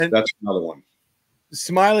that's another one.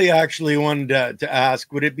 Smiley actually wanted to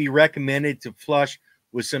ask, would it be recommended to flush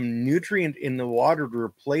with some nutrient in the water to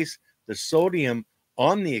replace the sodium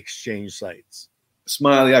on the exchange sites?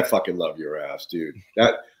 Smiley, I fucking love your ass, dude.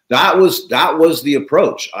 That was the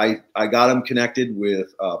approach. I got him connected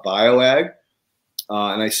with BioAg,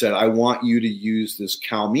 and I said, I want you to use this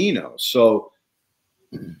Calmino. So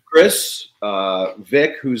Chris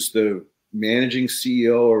Vic, who's the managing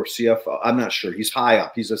CEO or CFO, I'm not sure. He's high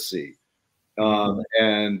up. He's a C.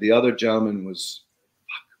 And the other gentleman was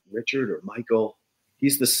Richard or Michael.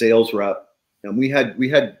 He's the sales rep. And we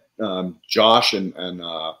had Josh and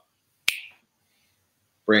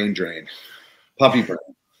brain drain, puppy brain,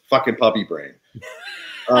 fucking puppy brain.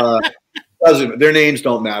 Their names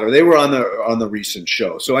don't matter. They were on the recent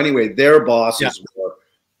show. So anyway, their bosses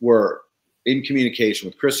were in communication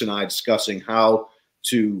with Chris and I discussing how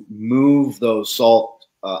to move those salt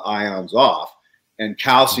ions off. And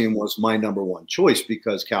calcium was my number one choice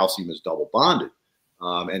because calcium is double bonded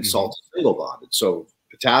and salt is single bonded. So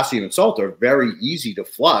potassium and salt are very easy to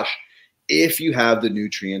flush if you have the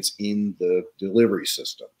nutrients in the delivery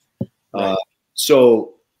system. Right.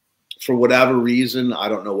 So for whatever reason, I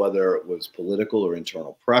don't know whether it was political or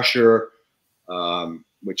internal pressure,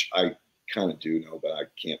 which I kind of do know, but I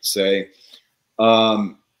can't say.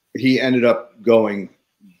 He ended up going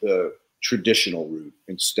the traditional route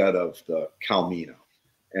instead of the Calmino.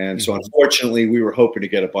 And so unfortunately, we were hoping to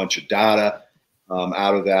get a bunch of data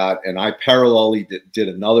out of that. And I parallelly did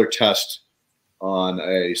another test on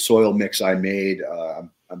a soil mix I made.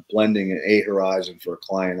 I'm blending an A Horizon for a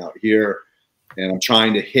client out here, and I'm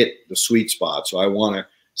trying to hit the sweet spot. So I want to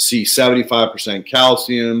see 75%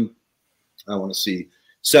 calcium. I want to see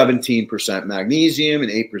 17% magnesium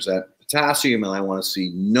and 8% potassium, and I want to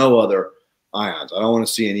see no other ions. I don't want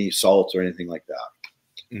to see any salts or anything like that.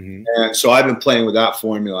 And so I've been playing with that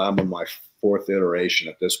formula. I'm on my fourth iteration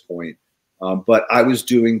at this point. But I was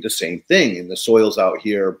doing the same thing in the soils out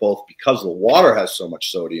here, both because the water has so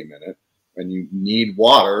much sodium in it, and you need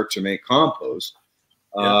water to make compost,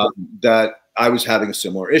 that I was having a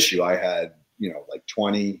similar issue. I had, like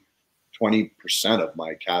 20% of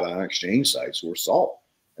my cation exchange sites were salt,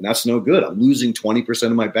 and that's no good. I'm losing 20%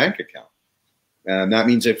 of my bank account. And that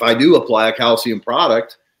means if I do apply a calcium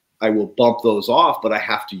product, I will bump those off, but I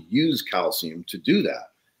have to use calcium to do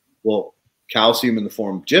that. Well, calcium in the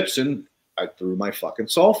form of gypsum, I threw my fucking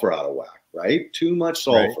sulfur out of whack, right? Too much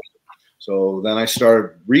sulfur. Right. So then I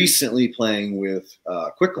started recently playing with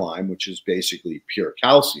quicklime, which is basically pure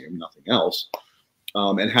calcium, nothing else,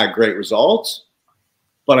 and had great results,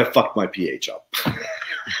 but I fucked my pH up.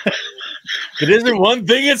 It isn't one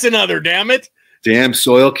thing, it's another, damn it. Damn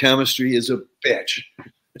soil chemistry is a bitch.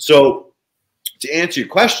 So to answer your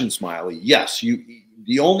question, Smiley, yes,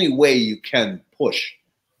 the only way you can push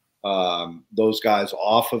those guys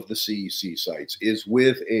off of the CEC sites is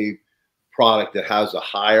with a product that has a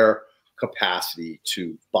higher capacity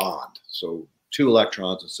to bond. So 2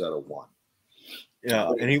 electrons instead of 1.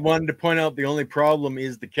 Yeah, and he wanted to point out the only problem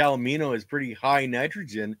is the Calmino is pretty high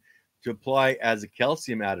nitrogen to apply as a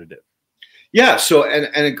calcium additive. Yeah, so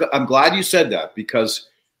and I'm glad you said that, because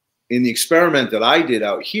in the experiment that I did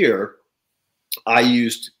out here, I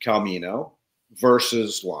used Calmino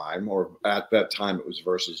versus lime, or at that time it was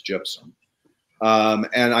versus gypsum.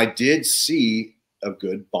 And I did see a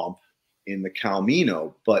good bump in the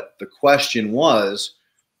Calmino, but the question was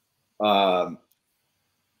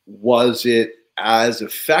it as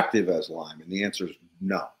effective as lime? And the answer is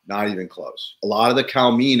no, not even close. A lot of the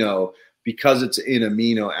Calmino, because it's in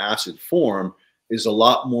amino acid form, is a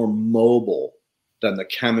lot more mobile than the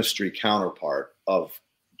chemistry counterpart of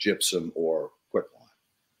gypsum or quicklime.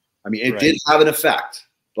 I mean, it did have an effect,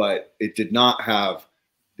 but it did not have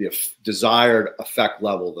the desired effect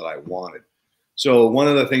level that I wanted. So one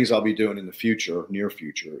of the things I'll be doing in the future, near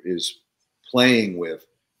future, is playing with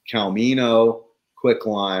Calmino,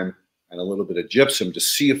 quicklime, and a little bit of gypsum to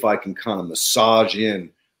see if I can kind of massage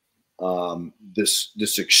in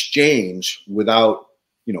this exchange without,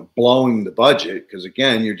 blowing the budget. Because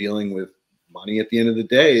again, you're dealing with money at the end of the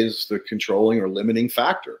day is the controlling or limiting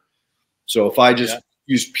factor. So if I just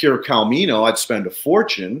use pure Calmino, I'd spend a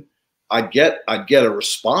fortune. I'd get a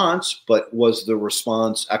response, but was the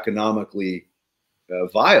response economically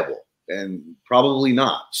viable? And probably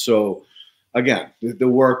not. So again, the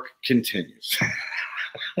work continues.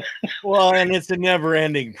 Well, and it's a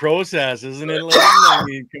never-ending process, isn't it? I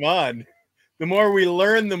mean, come on. The more we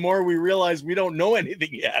learn, the more we realize we don't know anything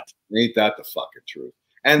yet. Ain't that the fucking truth?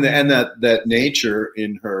 And that nature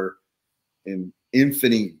in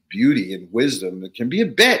infinite beauty and wisdom, it can be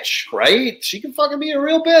a bitch, right? She can fucking be a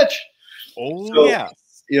real bitch. Oh, so,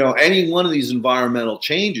 any one of these environmental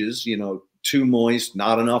changes, too moist,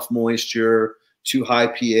 not enough moisture, too high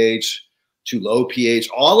pH, too low pH,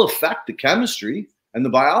 all affect the chemistry and the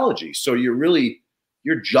biology. So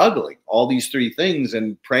you're juggling all these three things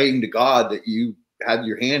and praying to God that you had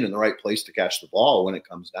your hand in the right place to catch the ball when it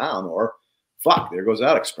comes down, or fuck, there goes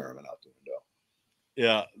that experiment out the window.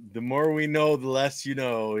 Yeah. The more we know, the less you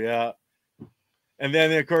know. Yeah. And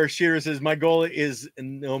then, of course, Shearer says, my goal is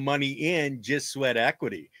no money in, just sweat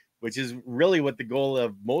equity, which is really what the goal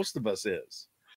of most of us is.